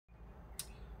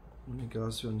Morning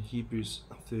guys, we're on Hebrews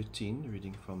 13,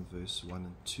 reading from verse 1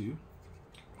 and 2.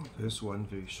 Verse 1,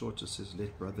 very short, it says,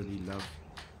 "Let brotherly love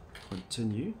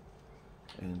continue,"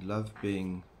 and love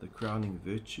being the crowning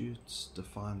virtue. It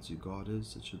defines who God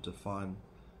is, it should define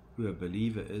who a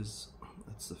believer is.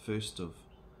 It's the first of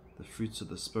the fruits of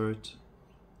the Spirit.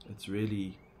 It's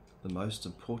really the most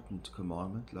important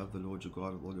commandment. Love the Lord your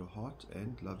God with all your heart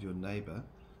and love your neighbor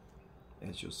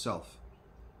as yourself.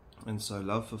 And so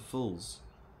love fulfills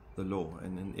the law,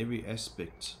 and in every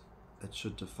aspect it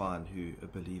should define who a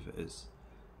believer is.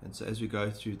 And so as we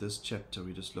go through this chapter,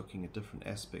 we're just looking at different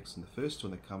aspects, and the first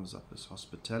one that comes up is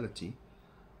hospitality.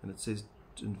 And it says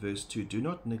in verse 2, "Do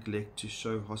not neglect to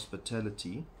show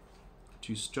hospitality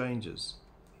to strangers,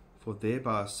 for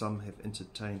thereby some have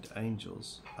entertained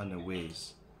angels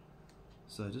unawares."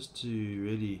 So just to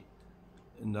really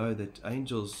know that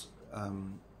angels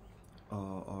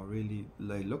are really,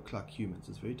 they look like humans.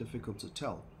 It's very difficult to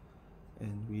tell,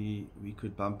 and we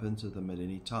could bump into them at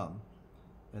any time,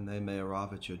 and they may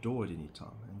arrive at your door at any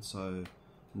time. And so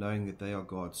knowing that they are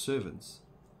God's servants,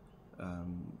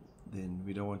 then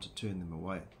we don't want to turn them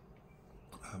away.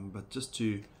 But just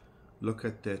to look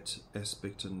at that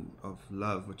aspect of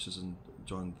love, which is in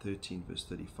John 13 verse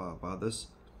 35, "By this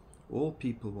all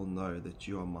people will know that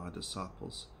you are my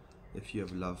disciples, if you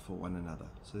have love for one another."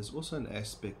 So there's also an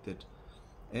aspect that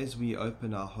as we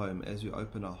open our home, as we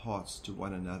open our hearts to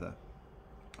one another,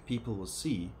 people will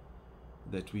see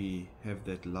that we have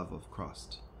that love of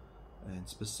Christ, and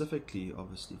specifically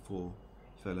obviously for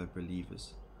fellow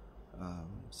believers.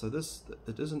 So it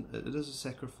is a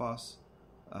sacrifice.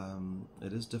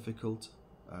 It is difficult,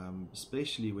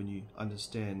 especially when you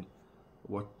understand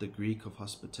what the Greek of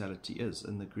hospitality is.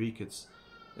 In the Greek, it's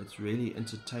really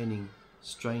entertaining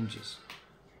strangers.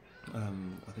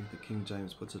 I think the King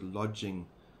James puts it lodging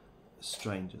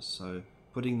strangers. So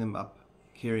putting them up,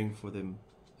 caring for them,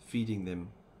 feeding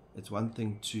them. It's one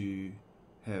thing to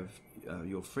have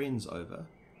your friends over.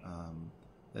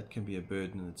 That can be a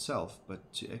burden in itself,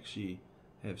 but to actually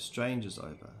have strangers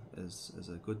over is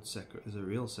a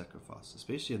real sacrifice,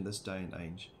 especially in this day and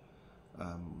age,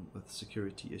 with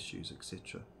security issues,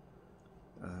 etc.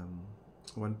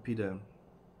 1 Peter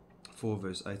 4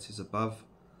 verse 8 says, "Above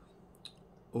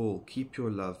all, keep your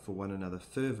love for one another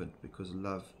fervent, because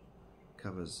love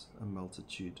covers a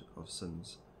multitude of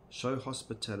sins. Show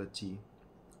hospitality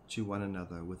to one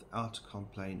another without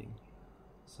complaining."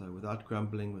 So without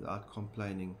grumbling, without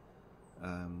complaining,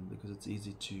 because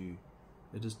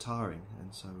it is tiring,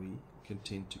 and so we can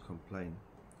tend to complain.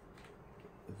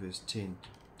 Verse 10,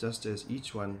 "Just as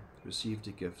each one received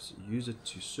a gift, use it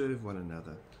to serve one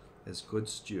another as good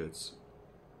stewards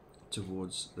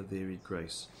towards the varied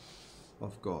grace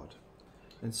of God."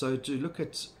 And so to look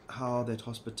at how that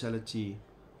hospitality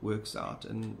works out,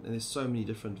 and there's so many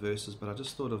different verses, but I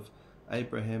just thought of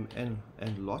Abraham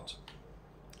and Lot,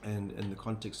 and in the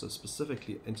context of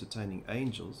specifically entertaining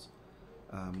angels,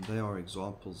 they are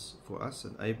examples for us.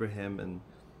 And Abraham in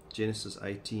Genesis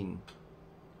 18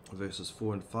 verses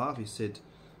 4 and 5, he said,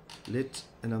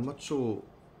 and I'm not sure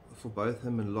for both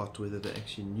him and Lot whether they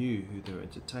actually knew who they were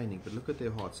entertaining, but look at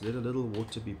their hearts. "Let a little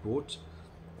water be brought,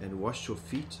 and wash your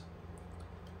feet,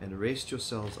 and rest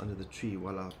yourselves under the tree,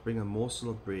 while I bring a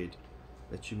morsel of bread,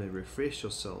 that you may refresh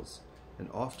yourselves, and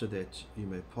after that you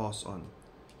may pass on,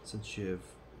 since you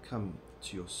have come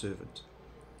to your servant."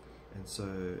 And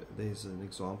so there's an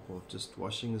example of just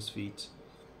washing his feet,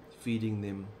 feeding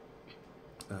them.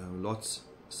 Lot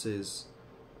says,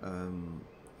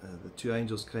 "The two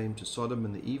angels came to Sodom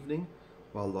in the evening,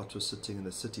 while Lot was sitting in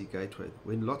the city gateway.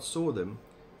 When Lot saw them,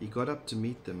 he got up to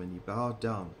meet them, and he bowed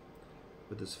down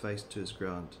with his face to his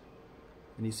ground.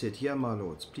 And he said, 'Here, my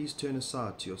lords, please turn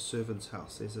aside to your servant's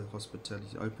house.'" There's a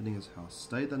hospitality, opening his house.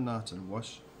 "Stay the night and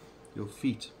wash your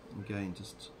feet," again,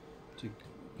 just to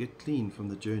get clean from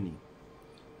the journey.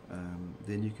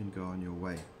 Then you can go on your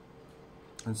way.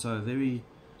 And so very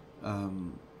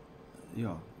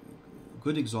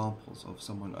good examples of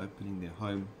someone opening their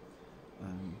home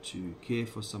to care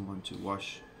for someone, to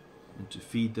wash and to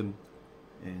feed them.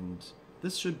 And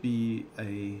this should be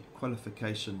a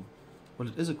qualification. Well,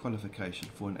 it is a qualification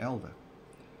for an elder,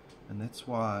 and that's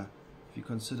why if you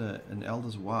consider an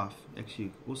elder's wife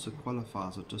actually also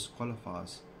qualifies or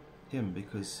disqualifies him,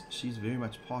 because she's very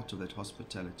much part of that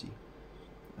hospitality.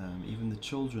 Even the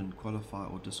children qualify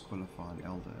or disqualify an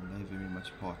elder, and they're very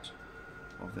much part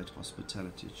of that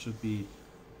hospitality. It should be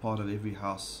part of every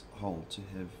household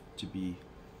to be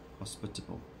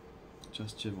hospitable.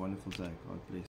 Just have a wonderful day. God bless.